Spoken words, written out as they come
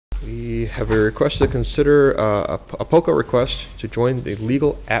We have a request to consider a POCCA request to join the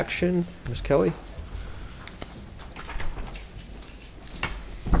legal action. Ms. Kelley?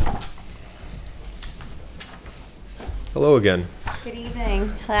 Hello again. Good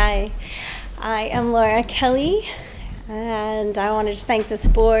evening. Hi. I am Laura Kelley, and I want to just thank this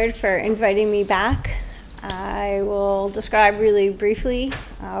board for inviting me back. I will describe really briefly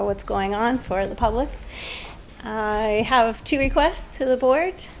what's going on for the public. I have two requests to the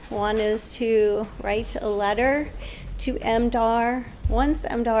board. One is to write a letter to MDAR. Once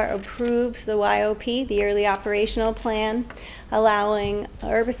MDAR approves the YOP, the Yearly Operational Plan, allowing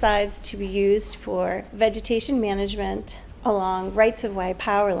herbicides to be used for vegetation management along rights-of-way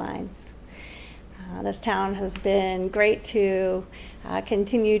power lines. This town has been great to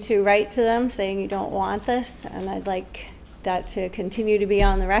continue to write to them saying you don't want this, and I'd like that to continue to be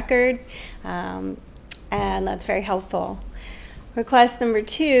on the record, and that's very helpful. Request number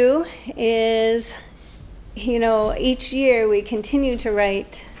two is, each year we continue to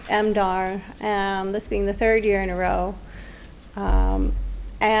write MDAR, this being the third year in a row,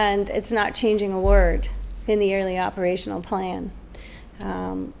 and it's not changing a word in the yearly operational plan.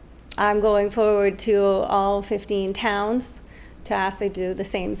 I'm going forward to all 15 towns to ask they do the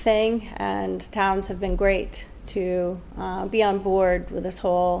same thing, and towns have been great to be on board with this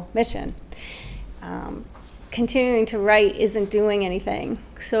whole mission. Continuing to write isn't doing anything.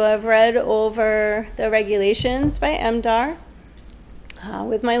 So I've read over the regulations by MDAR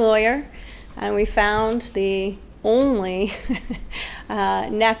with my lawyer, and we found the only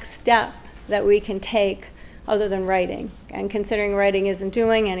next step that we can take other than writing. And considering writing isn't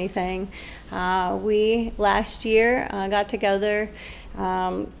doing anything, we last year got together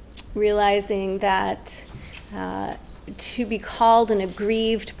realizing that to be called an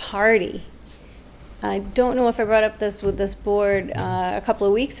aggrieved party, I don't know if I brought up this with this board a couple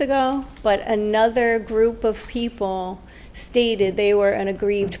of weeks ago, but another group of people stated they were an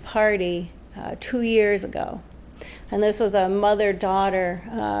aggrieved party 2 years ago. And this was a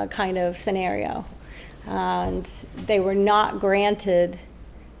mother-daughter kind of scenario. And they were not granted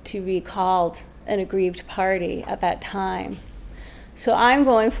to be called an aggrieved party at that time. So I'm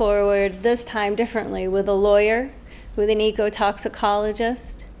going forward this time differently with a lawyer, with an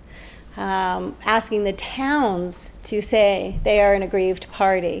eco-toxicologist, asking the towns to say they are an aggrieved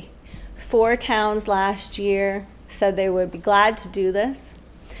party. 4 towns last year said they would be glad to do this.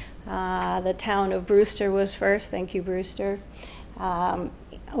 The town of Brewster was first. Thank you, Brewster.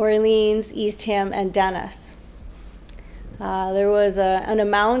 Orleans, Eastham, and Dennis. There was an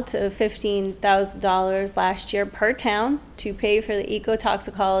amount of $15,000 last year per town to pay for the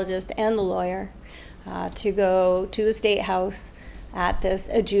eco-toxicologist and the lawyer to go to the State House at this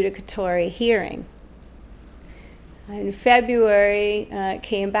adjudicatory hearing. In February, it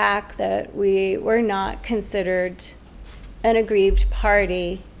came back that we were not considered an aggrieved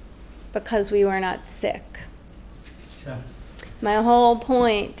party because we were not sick. Yeah. My whole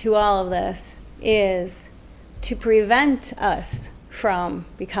point to all of this is to prevent us from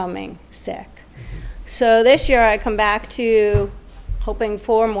becoming sick. So this year I come back to hoping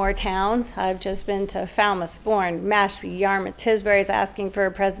 4 more towns. I've just been to Falmouth, Bourne, Mashpee, Yarmouth, Tisbury's asking for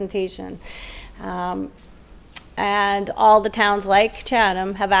a presentation. And all the towns like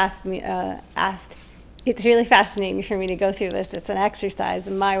Chatham have asked me, it's really fascinating for me to go through this. It's an exercise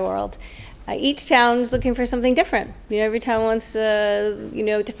in my world. Each town is looking for something different. Every town wants,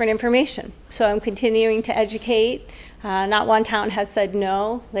 different information. So I'm continuing to educate. Not one town has said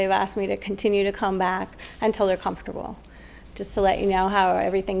no. They've asked me to continue to come back until they're comfortable, just to let you know how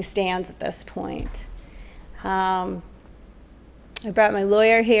everything stands at this point. I brought my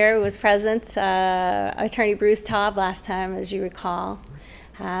lawyer here, who was present, Attorney Bruce Taub last time, as you recall,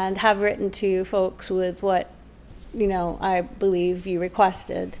 and have written to folks with what, I believe you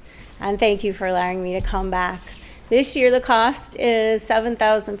requested. And thank you for allowing me to come back. This year the cost is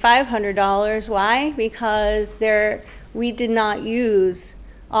 $7,500. Why? Because we did not use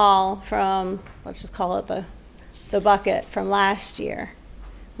all from, let's just call it the bucket from last year.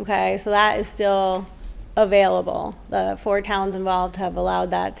 Okay, so that is still available. The 4 towns involved have allowed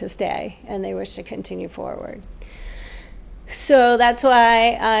that to stay, and they wish to continue forward. So that's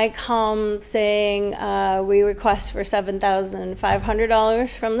why I come saying we request for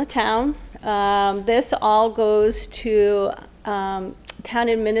 $7,500 from the town. This all goes to Town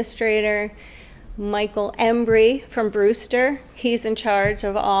Administrator Michael Embry from Brewster. He's in charge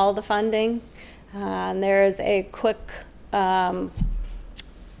of all the funding. And there is a quick pamphlet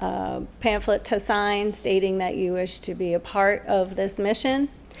to sign stating that you wish to be a part of this mission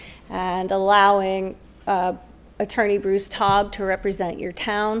and allowing Attorney Bruce Taub to represent your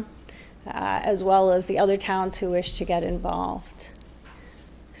town as well as the other towns who wish to get involved.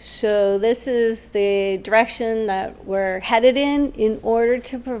 So this is the direction that we're headed in order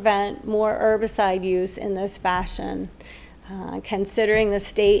to prevent more herbicide use in this fashion. Considering the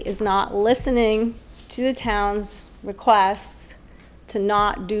state is not listening to the town's requests to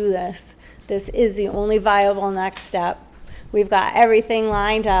not do this, this is the only viable next step. We've got everything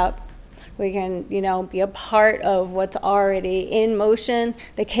lined up. We can, be a part of what's already in motion.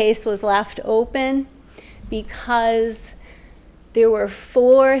 The case was left open because there were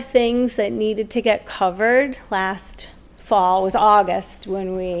 4 things that needed to get covered last fall. It was August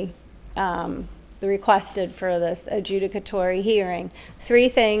when we requested for this adjudicatory hearing. 3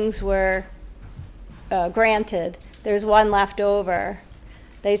 things were granted. There's 1 left over.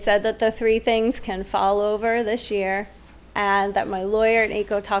 They said that the 3 things can fall over this year, and that my lawyer and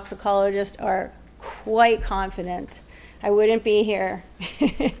eco-toxicologist are quite confident. I wouldn't be here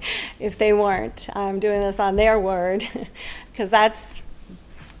if they weren't. I'm doing this on their word because that's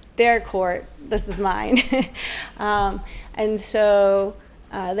their court. This is mine. And so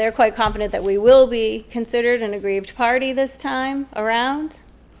they're quite confident that we will be considered an aggrieved party this time around,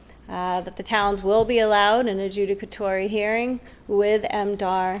 that the towns will be allowed an adjudicatory hearing with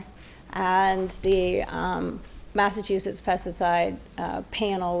MDAR and the Massachusetts pesticide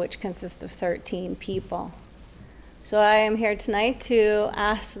panel, which consists of 13 people. So I am here tonight to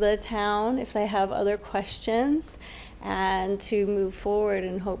ask the town if they have other questions and to move forward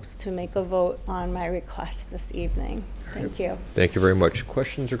in hopes to make a vote on my request this evening. Thank you. Thank you very much.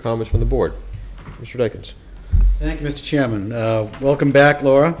 Questions or comments from the board? Mr. Dykens. Thank you, Mr. Chairman. Welcome back,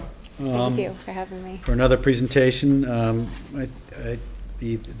 Laura. Thank you for having me. For another presentation.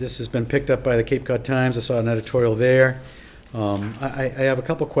 This has been picked up by the Cape Cod Times. I saw an editorial there. I have a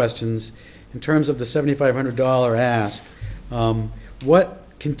couple questions. In terms of the $7,500 ask, what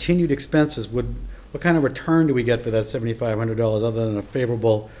continued expenses what kind of return do we get for that $7,500 other than a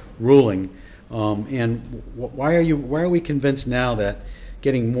favorable ruling? And why are we convinced now that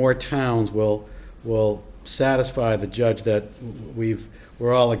getting more towns will satisfy the judge that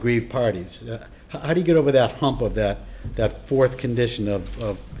we're all aggrieved parties? How do you get over that hump of that 4th condition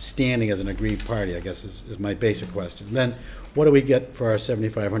of standing as an aggrieved party, I guess is my basic question. And then what do we get for our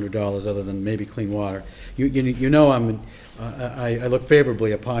 $7,500 other than maybe clean water? You know I look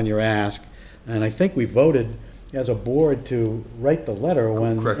favorably upon your ask, and I think we voted as a board to write the letter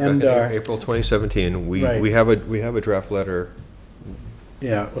when Correct. MDAR, Back in April 2017, Right. we have a draft letter.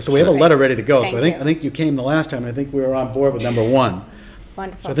 Yeah, so we have a letter ready to go. So Thank I think you came the last time, and I think we were on board with number 1.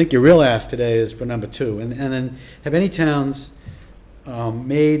 Wonderful. So I think your real ask today is for number 2. And then have any towns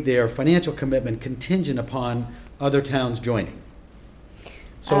made their financial commitment contingent upon other towns joining?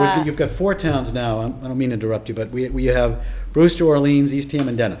 So you've got 4 towns now. I don't mean to interrupt you, but we have Brewster, Orleans, Eastham,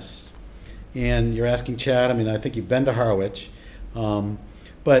 and Dennis. And you're asking Chatham, I think you've been to Harwich.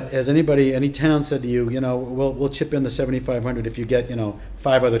 But has any town said to you, we'll chip in the $7,500 if you get,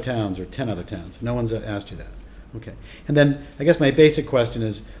 5 other towns or 10 other towns? No one's asked you that. Okay. And then I guess my basic question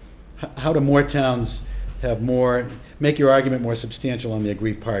is, how do more towns make your argument more substantial on the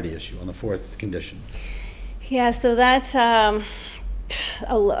aggrieved party issue, on the 4th condition? Yeah, so that's a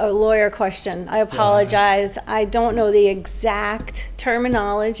lawyer question. I apologize. I don't know the exact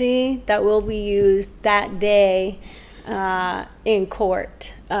terminology that will be used that day in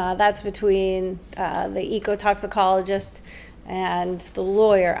court. That's between the eco-toxicologist and the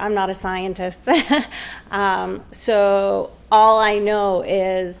lawyer. I'm not a scientist. So all I know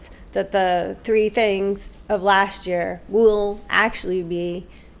is that the 3 things of last year will actually be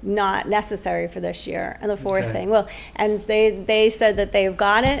not necessary for this year, and the 4th thing will. And they said that they've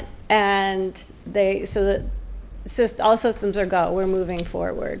got it, and all systems are go. We're moving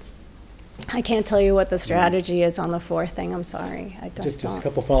forward. I can't tell you what the strategy is on the 4th thing. I'm sorry. I just a don't.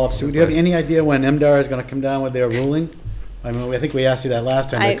 couple follow-ups. Do you have any idea when MDAR is going to come down with their ruling? I think we asked you that last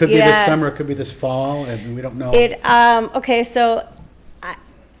time. It could be this summer, it could be this fall, and we don't know. Okay, so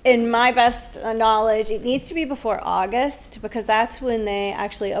in my best knowledge, it needs to be before August, because that's when they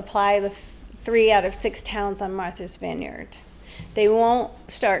actually apply the 3 out of 6 towns on Martha's Vineyard. They won't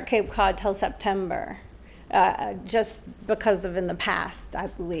start Cape Cod till September, just because of in the past, I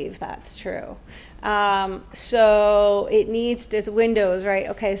believe that's true. So it needs, there's windows, right?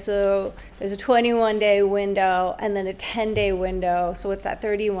 Okay, so there's a 21-day window and then a 10-day window. So what's that,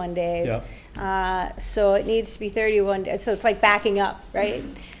 31 days? Yeah. So it needs to be 31 days. So it's like backing up, right?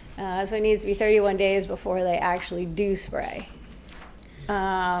 So it needs to be 31 days before they actually do spray.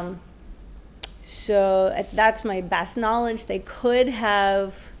 So that's my best knowledge. They could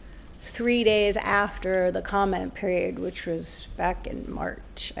have 3 days after the comment period, which was back in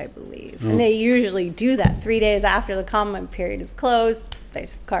March, I believe. And they usually do that 3 days after the comment period is closed. They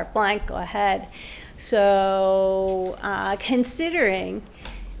just carte blanche, go ahead. So considering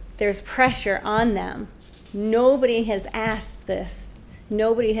there's pressure on them, nobody has asked this.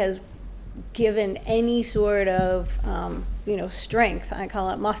 Nobody has given any sort of, strength, I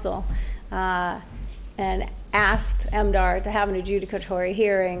call it muscle, and asked MDAR to have an adjudicatory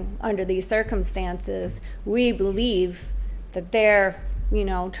hearing under these circumstances. We believe that they're,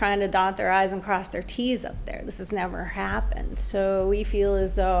 trying to dot their I's and cross their T's up there. This has never happened. So we feel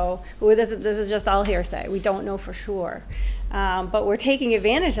as though, well, this is just all hearsay. We don't know for sure. But we're taking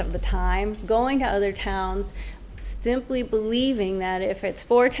advantage of the time, going to other towns, simply believing that if it's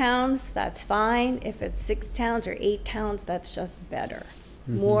 4 towns, that's fine. If it's 6 towns or 8 towns, that's just better.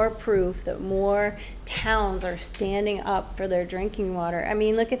 More proof that more towns are standing up for their drinking water. I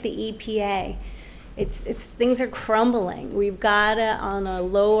mean, look at the EPA. It's things are crumbling. We've got to, on a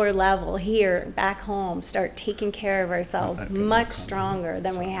lower level here, back home, start taking care of ourselves much stronger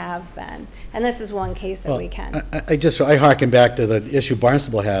than we have been. And this is one case that we can. I harken back to the issue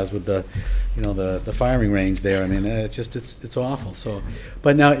Barnstable has with the, the firing range there. I mean, it's awful. So,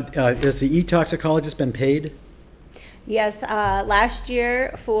 but now, has the e-toxicologist been paid? Yes, last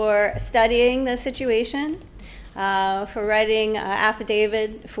year for studying the situation, for writing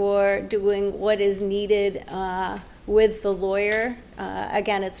affidavit, for doing what is needed with the lawyer.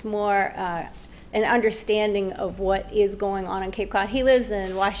 Again, it's more an understanding of what is going on in Cape Cod. He lives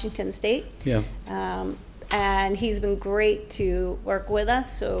in Washington State. Yeah. And he's been great to work with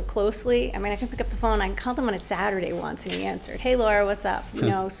us so closely. I mean, I can pick up the phone. I called him on a Saturday once, and he answered, "Hey, Laura, what's up?"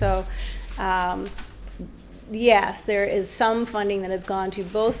 So. Yes, there is some funding that has gone to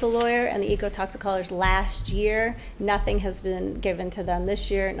both the lawyer and the eco-toxicologist last year. Nothing has been given to them this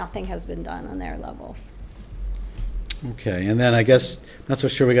year. Nothing has been done on their levels. Okay, and then I guess I'm not so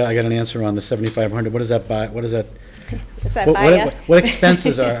sure I got an answer on the 7,500. What does that buy? What is that? What's that buy? What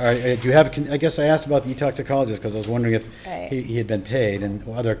expenses are do you have? I guess I asked about the e-toxicologist because I was wondering if he had been paid, and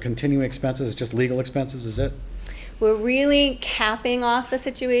are there continuing expenses? Just legal expenses? Is it? We're really capping off the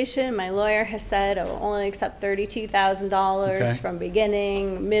situation. My lawyer has said I will only accept $32,000 from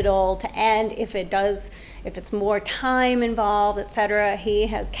beginning, middle to end. If it's more time involved, et cetera, he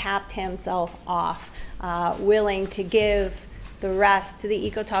has capped himself off, willing to give the rest to the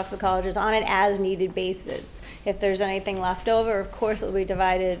eco-toxicologist on an as-needed basis. If there's anything left over, of course, it will be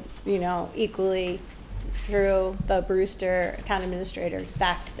divided, equally through the Brewster town administrator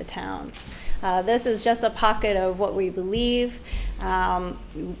back to the towns. This is just a pocket of what we believe.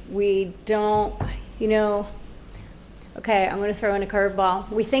 We don't, okay, I'm going to throw in a curveball.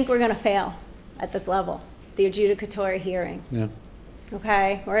 We think we're going to fail at this level, the adjudicatory hearing. Yeah.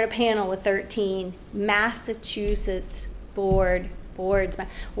 Okay, we're at a panel with 13 Massachusetts boards,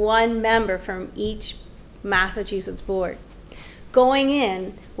 1 member from each Massachusetts board. Going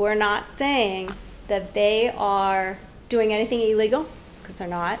in, we're not saying that they are doing anything illegal, because they're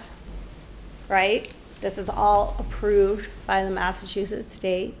not, right? This is all approved by the Massachusetts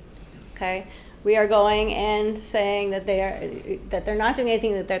state, okay? We are going and saying that they're not doing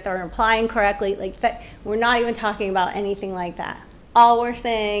anything that they're implying correctly, like that. We're not even talking about anything like that. All we're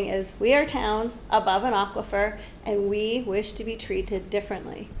saying is we are towns above an aquifer and we wish to be treated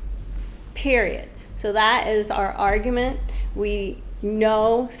differently, period. So that is our argument. We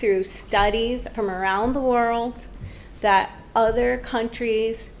know through studies from around the world that other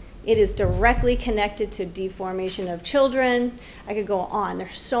countries, it is directly connected to deformation of children. I could go on.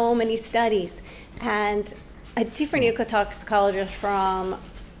 There's so many studies. And a different ecotoxicologist from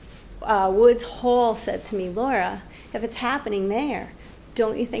Woods Hole said to me, Laura, if it's happening there,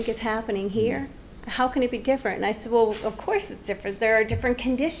 don't you think it's happening here? How can it be different? And I said, well, of course it's different. There are different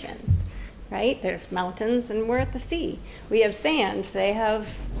conditions, right? There's mountains and we're at the sea. We have sand. They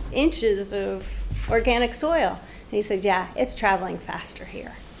have inches of organic soil. And he said, yeah, it's traveling faster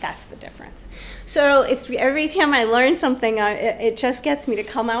here. That's the difference. So it's every time I learn something, it just gets me to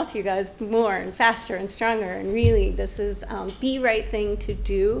come out to you guys more and faster and stronger. And really, this is the right thing to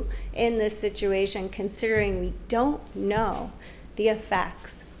do in this situation, considering we don't know the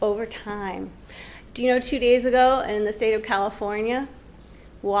effects over time. Do you know 2 days ago in the state of California,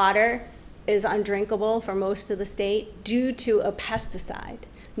 water is undrinkable for most of the state due to a pesticide?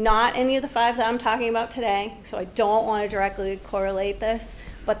 Not any of the 5 that I'm talking about today, so I don't want to directly correlate this.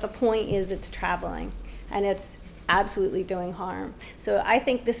 But the point is it's traveling, and it's absolutely doing harm. So I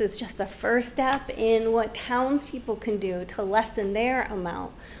think this is just the first step in what townspeople can do to lessen their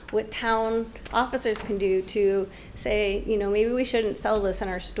amount, what town officers can do to say, you know, maybe we shouldn't sell this in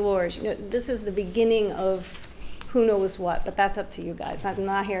our stores. You know, this is the beginning of who knows what, but that's up to you guys. I'm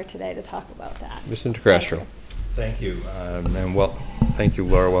not here today to talk about that. Mr. DeCastro. Thank you, and thank you,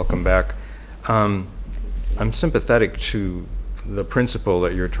 Laura. Welcome back. I'm sympathetic to the principle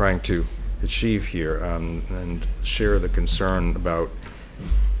that you're trying to achieve here, and share the concern about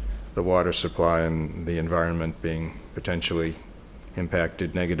the water supply and the environment being potentially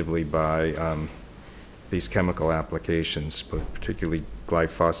impacted negatively by these chemical applications, but particularly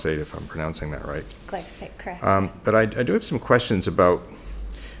glyphosate, if I'm pronouncing that right. Glyphosate, correct. But I do have some questions about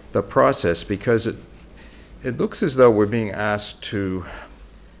the process, because it looks as though we're being asked to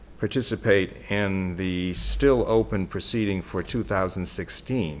participate in the still open proceeding for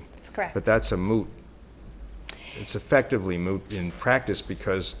 2016. That's correct. But that's a moot. It's effectively moot in practice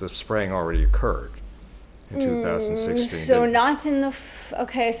because the spraying already occurred in 2016. So not in the,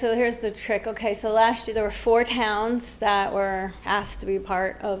 okay, so here's the trick. Okay, so last year there were 4 towns that were asked to be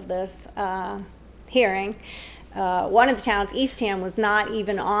part of this hearing. One of the towns, Eastham, was not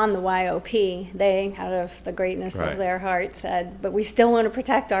even on the YOP. They, out of the greatness Right. of their heart, said, but we still want to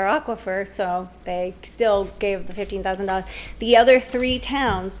protect our aquifer, so they still gave the $15,000. The other 3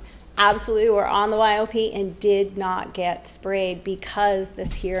 towns absolutely were on the YOP and did not get sprayed because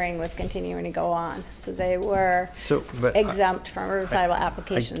this hearing was continuing to go on. So they were But exempt from herbicidal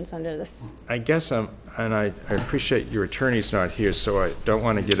applications under this. I guess and I appreciate your attorney's not here, so I don't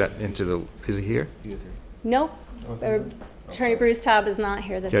want to get into the, is he here? Nope. Attorney Bruce Taub is not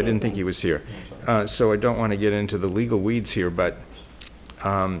here this Yeah, I evening. didn't think he was here. So I don't want to get into the legal weeds here, but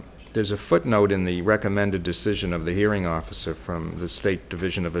there's a footnote in the recommended decision of the hearing officer from the State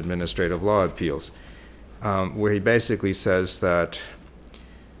Division of Administrative Law Appeals, where he basically says that,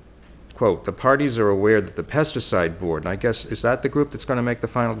 quote, the parties are aware that the pesticide board, and I guess, is that the group that's going to make the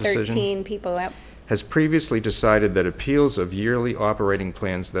final decision? 13 people, yep. Has previously decided that appeals of yearly operating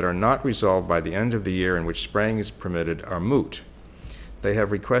plans that are not resolved by the end of the year in which spraying is permitted are moot. They have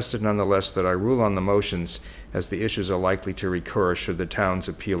requested nonetheless that I rule on the motions, as the issues are likely to recur should the towns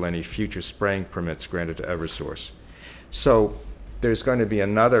appeal any future spraying permits granted to Eversource. So there's going to be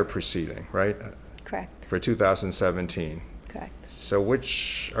another proceeding, right? Correct, For 2017. correct. So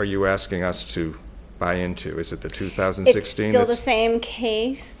which are you asking us to buy into? Is it the 2016? It's still the same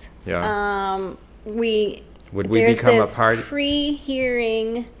case. Yeah. Would we There's become a this party?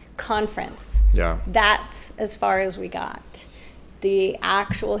 pre-hearing conference. Yeah. That's as far as we got. The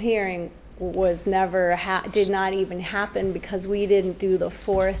actual hearing was never, did not even happen because we didn't do the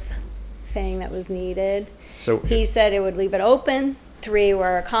 4th thing that was needed. So He said it would leave it open. 3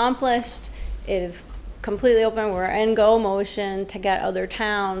 were accomplished. It is completely open. We're in go motion to get other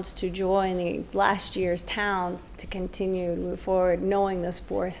towns to join the last year's towns to continue to move forward, knowing this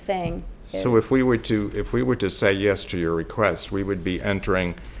 4th thing. So if we were to say yes to your request, we would be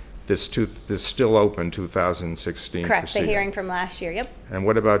entering this still open 2016 Correct, the proceeding. hearing from last year, yep. And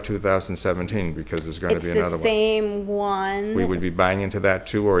what about 2017? Because there's going to be another It's the same one. We would be buying into that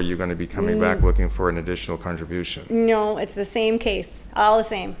too, or are you going to be coming back looking for an additional contribution? No, it's the same case, all the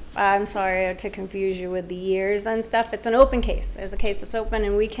same. I'm sorry to confuse you with the years and stuff. It's an open case. There's a case that's open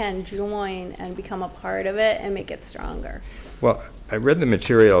and we can join and become a part of it and make it stronger. Well, I read the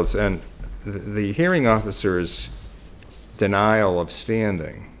materials, and the hearing officer's denial of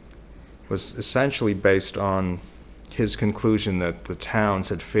standing was essentially based on his conclusion that the towns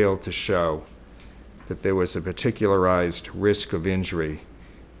had failed to show that there was a particularized risk of injury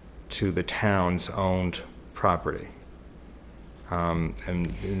to the town's owned property. And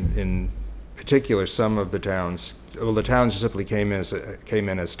in particular, some of the towns, well, the towns simply came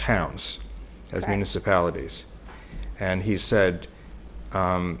in as towns, as Correct. municipalities. And he said,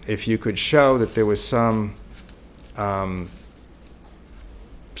 if you could show that there was some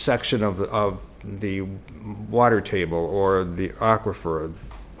section of the water table or the aquifer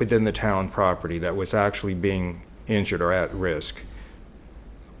within the town property that was actually being injured or at risk,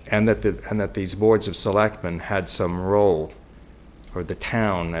 and that these boards of selectmen had some role, or the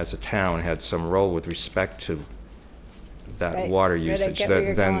town as a town had some role with respect to that Right. water Right, I usage, get where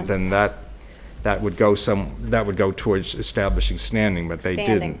you're going. then that would go towards establishing standing, but they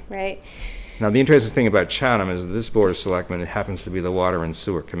Standing, didn't. right? Now, the interesting thing about Chatham is that this Board of Selectmen happens to be the Water and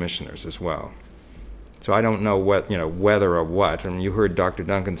Sewer Commissioners as well. So I don't know whether or what. I mean, you heard Dr.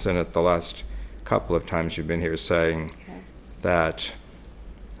 Duncanson at the last couple of times you've been here saying Okay. that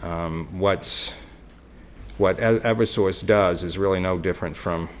what Eversource does is really no different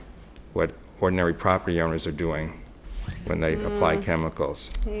from what ordinary property owners are doing when they apply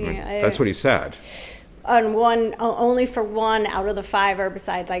chemicals. I mean, Yeah, that's what he said. On only for 1 out of the 5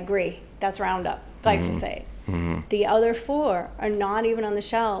 herbicides, I agree. That's Roundup, glyphosate. The other 4 are not even on the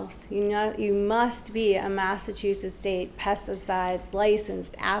shelves. You must be a Massachusetts state pesticides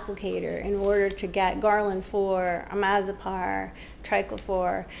licensed applicator in order to get Garland 4, Amazepar,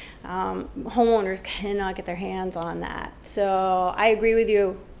 Triclofor. Homeowners cannot get their hands on that. So I agree with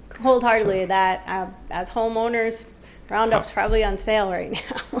you wholeheartedly that as homeowners, Roundup's probably on sale right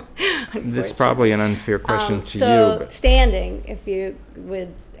now. This is probably an unfair question to so you, but standing, if you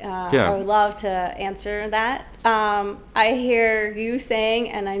would, Yeah. I would love to answer that. I hear you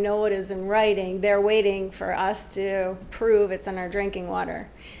saying, and I know it is in writing, they're waiting for us to prove it's in our drinking water.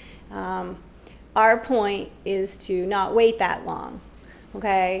 Our point is to not wait that long.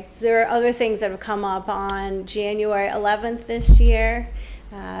 Okay, there are other things that have come up on January 11th this year.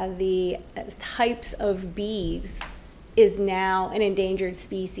 The types of bees is now an endangered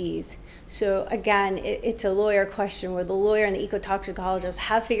species. So again, it's a lawyer question where the lawyer and the eco-toxicologist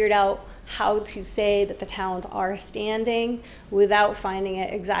have figured out how to say that the towns are standing without finding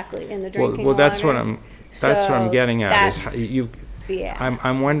it exactly in the drinking well, water. that's what I'm getting at. Is how yeah.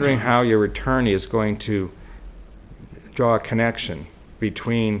 I'm wondering how your attorney is going to draw a connection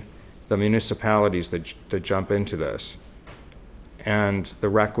between the municipalities that jump into this and the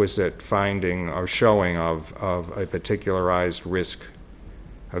requisite finding or showing of a particularized risk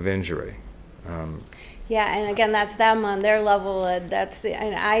of injury. Yeah, and again, that's them on their level. And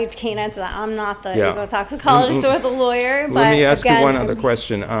I can't answer that. I'm not the Yeah. eco-toxicologist or the lawyer. But Let me ask again, you one other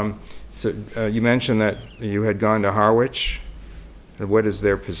question. You mentioned that you had gone to Harwich. What is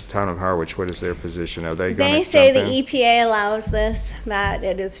their town of Harwich? What is their position? Are they going to They say jump the in? EPA allows this, that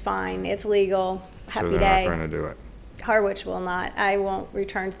it is fine, it's legal. So Happy they're day. not going to do it. Harwich will not. I won't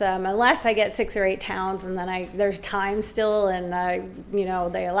return to them unless I get 6 or 8 towns, and then there's time still, and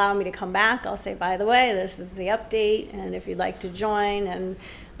they allow me to come back. I'll say, by the way, this is the update, and if you'd like to join and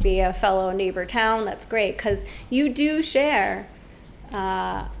be a fellow neighbor town, that's great, because you do share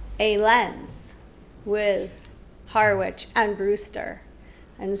a lens with Harwich and Brewster.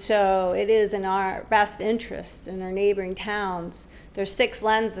 And so it is in our best interest in our neighboring towns. There's 6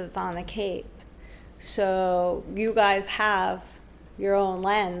 lenses on the Cape. So you guys have your own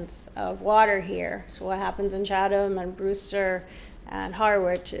lens of water here. So what happens in Chatham and Brewster and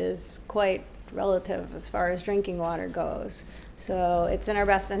Harwich is quite relative as far as drinking water goes. So it's in our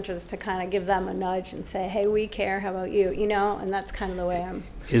best interest to kind of give them a nudge and say, hey, we care, how about you? And that's kind of the way I'm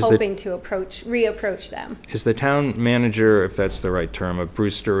hoping to reapproach them. Is the town manager, if that's the right term, of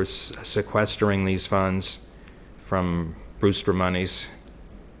Brewster sequestering these funds from Brewster monies?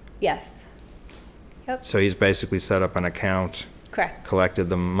 Yes. Yep. So he's basically set up an account, Correct. collected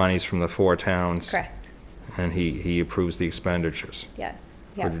the monies from the 4 towns, Correct. and he approves the expenditures. Yes.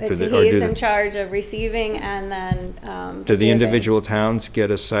 Or Yep. do He's the- in charge of receiving and then Do the giving. individual towns get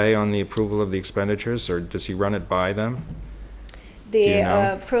a say on the approval of the expenditures, or does he run it by them? The you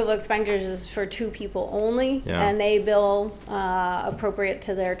know? approval of expenditures is for 2 people only, Yeah. and they bill appropriate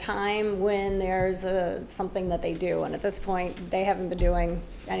to their time when there's something that they do. And at this point, they haven't been doing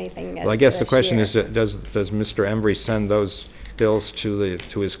anything. Well, I guess the this question year. is, does Mr. Embry send those bills to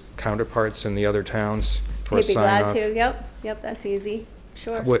his counterparts in the other towns for a He'd be glad sign-off? to. Yep, that's easy.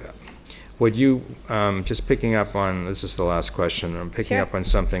 Sure. Would you, just picking up on, this is the last question, I'm picking Sure. up on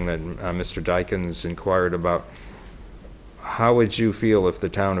something that Mr. Dykens inquired about. How would you feel if the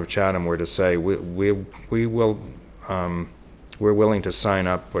town of Chatham were to say, we're willing to sign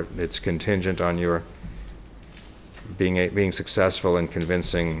up, but it's contingent on your being successful in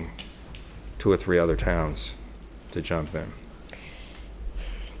convincing 2 or 3 other towns to jump in?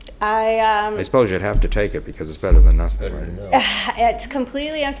 I suppose you'd have to take it because it's better than nothing, right? It's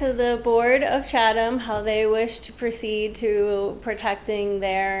completely up to the board of Chatham how they wish to proceed to protecting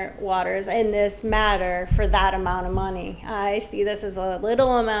their waters in this matter for that amount of money. I see this as a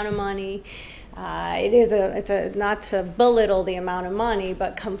little amount of money. It's not to belittle the amount of money,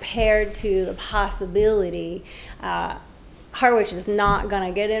 but compared to the possibility, Harwich is not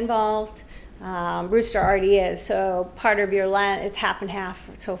going to get involved. Brewster already is, so part of your lens, it's half and half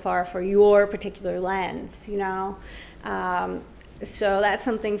so far for your particular lens, so that's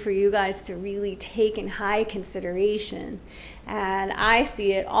something for you guys to really take in high consideration. And I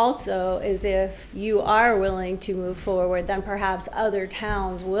see it also as if you are willing to move forward, then perhaps other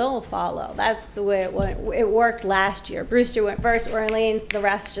towns will follow. That's the way it worked last year. Brewster went first, Orleans, the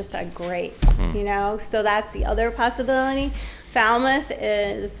rest just did great, so that's the other possibility. Falmouth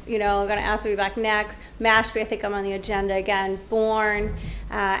is, going to ask me back next. Mashpee, I think I'm on the agenda again. Bourne,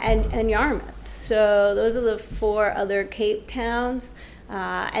 and Yarmouth. So those are the 4 other Cape towns.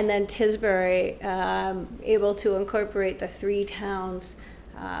 And then Tisbury, able to incorporate the 3 towns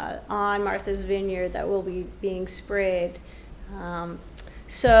on Martha's Vineyard that will be being sprayed.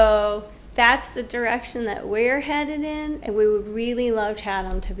 So that's the direction that we're headed in, and we would really love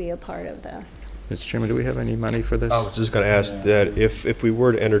Chatham to be a part of this. Mr. Chairman, do we have any money for this? I was just going to ask that if we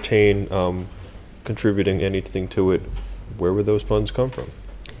were to entertain contributing anything to it, where would those funds come from?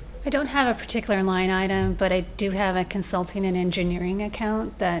 I don't have a particular line item, but I do have a consulting and engineering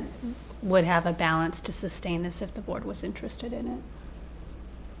account that would have a balance to sustain this if the board was interested in it.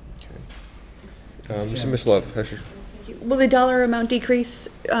 Ms. Love, Hesher. Will the dollar amount decrease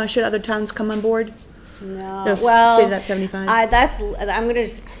should other towns come on board? No, Just well, stay at 75? I'm gonna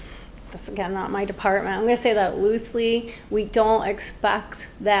just, this again, not my department, I'm gonna say that loosely. We don't expect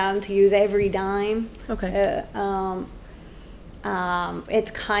them to use every dime. Okay.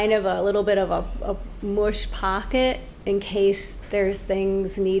 It's kind of a little bit of a mush pocket in case there's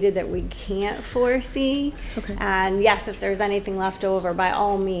things needed that we can't foresee. Okay. And yes, if there's anything left over, by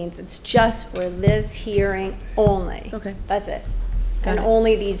all means, it's just for this hearing only. Okay. That's it. Got And it.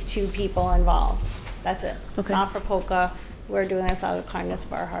 only these 2 people involved. That's it. Okay. Not for POCCA. We're doing this out of the kindness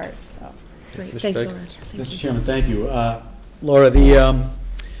of our hearts, so. Great. Mr. Thanks, Begg? Laura. Thank Mr. you. Chairman, thank you. Laura,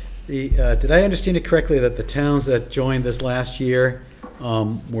 did I understand it correctly that the towns that joined this last year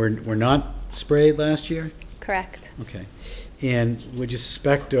were not sprayed last year? Correct. Okay. And would you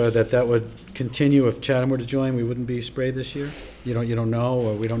suspect that would continue if Chatham were to join? We wouldn't be sprayed this year? You don't know,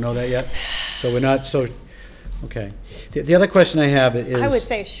 or we don't know that yet? So we're not, okay. The other question I have is... I would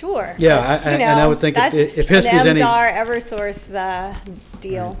say sure. Yeah, but, and I would think if that's history's an any... MDAR Eversource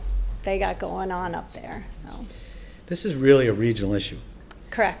deal they got going on up there, so. This is really a regional issue.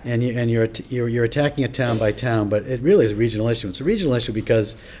 Correct. And you're attacking it town by town, but it really is a regional issue. It's a regional issue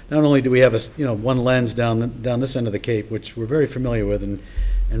because not only do we have one lens down this end of the Cape, which we're very familiar with and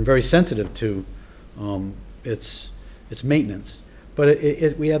very sensitive to its maintenance, but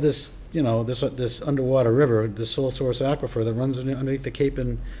we have this this underwater river, this sole source aquifer that runs underneath the Cape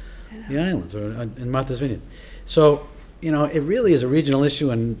and the islands or in Martha's Vineyard. So it really is a regional issue,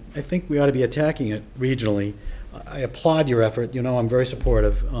 and I think we ought to be attacking it regionally. I applaud your effort. I'm very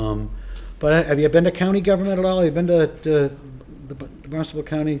supportive. But have you been to county government at all? Have you been to the Barnstable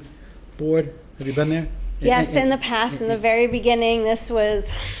County Board? Have you been there? Yes, in the past, in the very beginning, this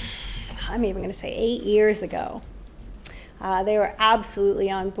was, I'm even going to say 8 years ago. They were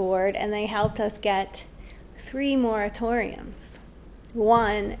absolutely on board, and they helped us get 3 moratoriums.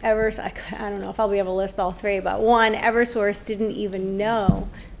 One, I don't know if I'll be able to list all 3, but one, Eversource didn't even know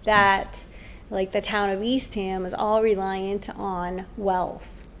that like the town of Eastham is all reliant on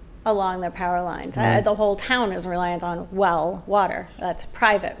wells along their power lines. The whole town is reliant on well water. That's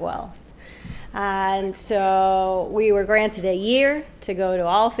private wells. And so we were granted a year to go to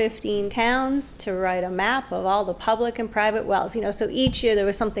all 15 towns to write a map of all the public and private wells. So each year there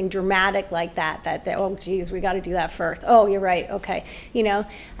was something dramatic like that oh geez, we got to do that first. Oh, you're right, okay.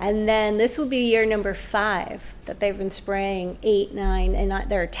 And then this will be year number 5 that they've been spraying 8, 9, and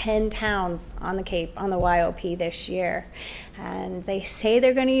there are 10 towns on the Cape, on the YOP this year. And they say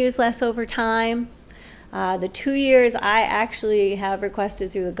they're going to use less over time. The 2 years I actually have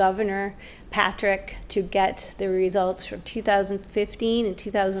requested through the governor, Patrick, to get the results from 2015 and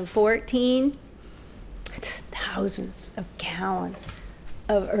 2014. It's thousands of gallons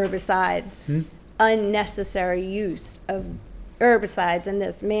of herbicides, unnecessary use of herbicides in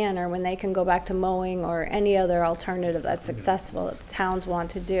this manner when they can go back to mowing or any other alternative that's successful that the towns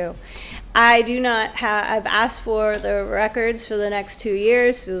want to do. I do not have, I've asked for the records for the next 2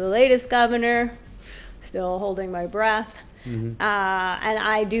 years through the latest governor. Still holding my breath. And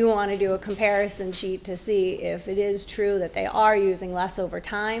I do want to do a comparison sheet to see if it is true that they are using less over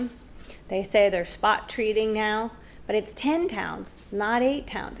time. They say they're spot treating now, but it's 10 towns, not 8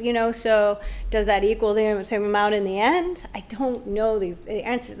 towns. So does that equal the same amount in the end? I don't know the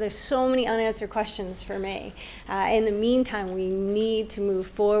answers. There's so many unanswered questions for me. In the meantime, we need to move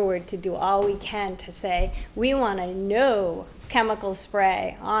forward to do all we can to say we want to know chemical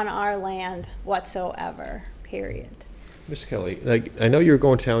spray on our land whatsoever, period. Ms. Kelley, I know you're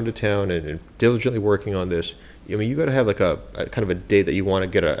going town to town and diligently working on this. You got to have like a kind of a date that you want to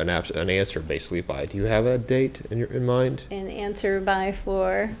get an answer basically by. Do you have a date in mind? An answer by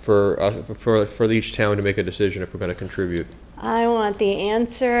for each town to make a decision if we're going to contribute. I want the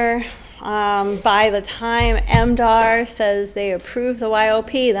answer by the time MDAR says they approve the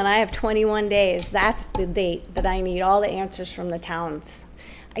YOP, then I have 21 days. That's the date that I need all the answers from the towns.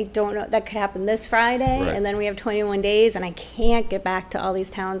 I don't know, that could happen this Friday, Right. and then we have 21 days, and I can't get back to all these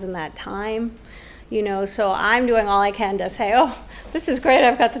towns in that time. you know, so I'm doing all I can to say, oh, this is great,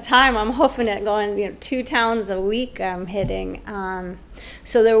 I've got the time, I'm hoofing it, going, you know, 2 towns a week I'm hitting.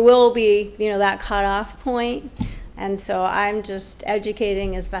 So there will be, you know, that cutoff point. And so I'm just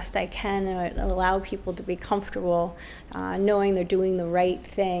educating as best I can and allow people to be comfortable knowing they're doing the right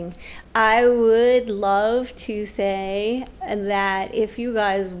thing. I would love to say that if you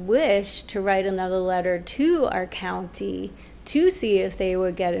guys wish to write another letter to our county to see if they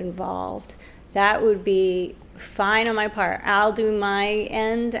would get involved, that would be fine on my part. I'll do my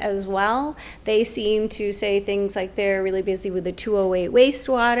end as well. They seem to say things like they're really busy with the 208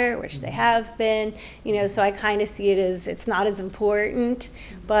 wastewater, which they have been, you know, so I kind of see it as it's not as important.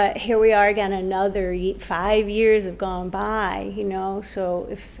 But here we are again, another 5 years have gone by, you know, so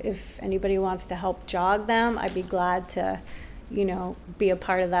if anybody wants to help jog them, I'd be glad to, you know, be a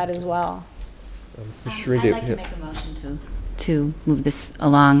part of that as well. I'd like to make a motion to move this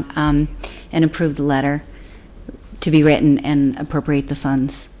along and approve the letter to be written and appropriate the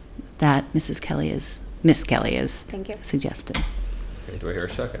funds that Miss Kelley is Thank you. suggested. Okay, do I hear a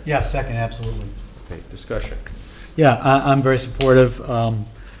second? Yeah, second, absolutely. Okay, discussion. Yeah, I'm very supportive.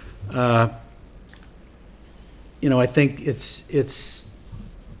 You know, I think it's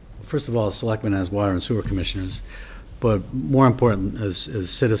first of all, Selectmen as water and sewer commissioners, but more important as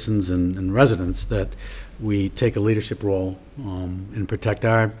citizens and residents, that we take a leadership role and protect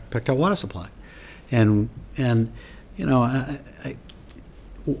our water supply. And you know,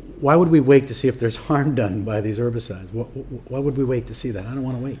 why would we wait to see if there's harm done by these herbicides? Why would we wait to see that? I don't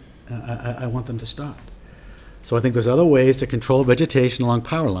want to wait. I want them to stop. So I think there's other ways to control vegetation along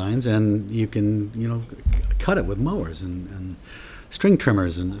power lines, and you can, you know, cut it with mowers and string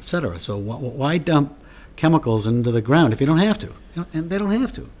trimmers and et cetera. So why dump chemicals into the ground if you don't have to? You know, and they don't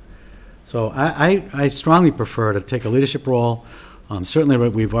have to. So I strongly prefer to take a leadership role. Certainly,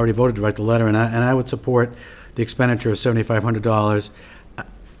 we've already voted to write the letter, and I would support the expenditure of $7,500.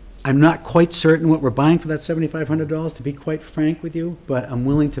 I'm not quite certain what we're buying for that $7,500, to be quite frank with you, but I'm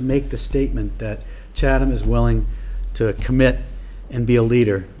willing to make the statement that Chatham is willing to commit and be a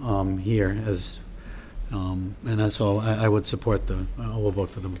leader here, as and so I would support I will vote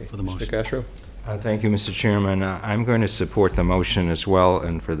for the motion. Mr. Castro? Thank you, Mr. Chairman. I'm going to support the motion as well,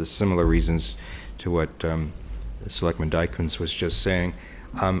 and for the similar reasons to what Selectman Dykens was just saying.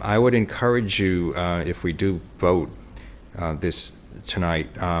 I would encourage you, if we do vote this tonight,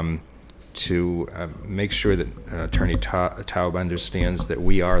 to make sure that Attorney Taub understands that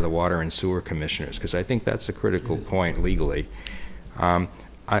we are the water and sewer commissioners, because I think that's a critical point legally.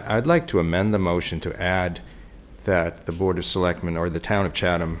 I'd like to amend the motion to add that the Board of Selectmen or the Town of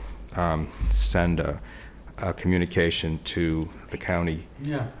Chatham send a communication to the county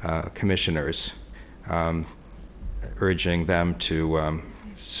commissioners urging them to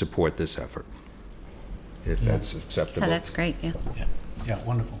support this effort, if that's acceptable. Oh, that's great, yeah. Yeah,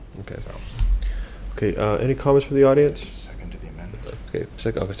 wonderful. Okay. Okay, any comments from the audience? Second to the amendment. Okay,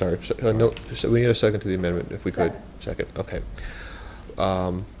 second, okay, sorry. No, so we need a second to the amendment, if we could. Second, okay.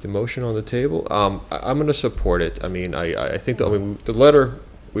 The motion on the table, I'm going to support it. I mean, I think that, the letter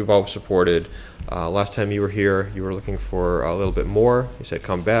we've all supported. Last time you were here, you were looking for a little bit more. You said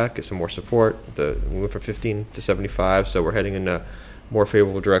come back, get some more support. We went from 15 to 75, so we're heading in a more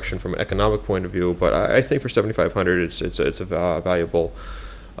favorable direction from an economic point of view. But I think for 7,500, it's a valuable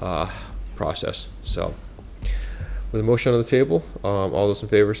process. So, with a motion on the table, all those in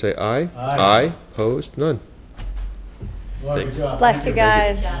favor say aye. Aye. Opposed? None. Good job. Bless you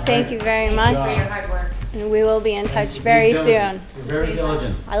guys. Thank you very much. Thank you for your hard work. And we will be in touch very soon. You're very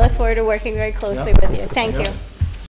diligent. I look forward to working very closely with you. Thank you.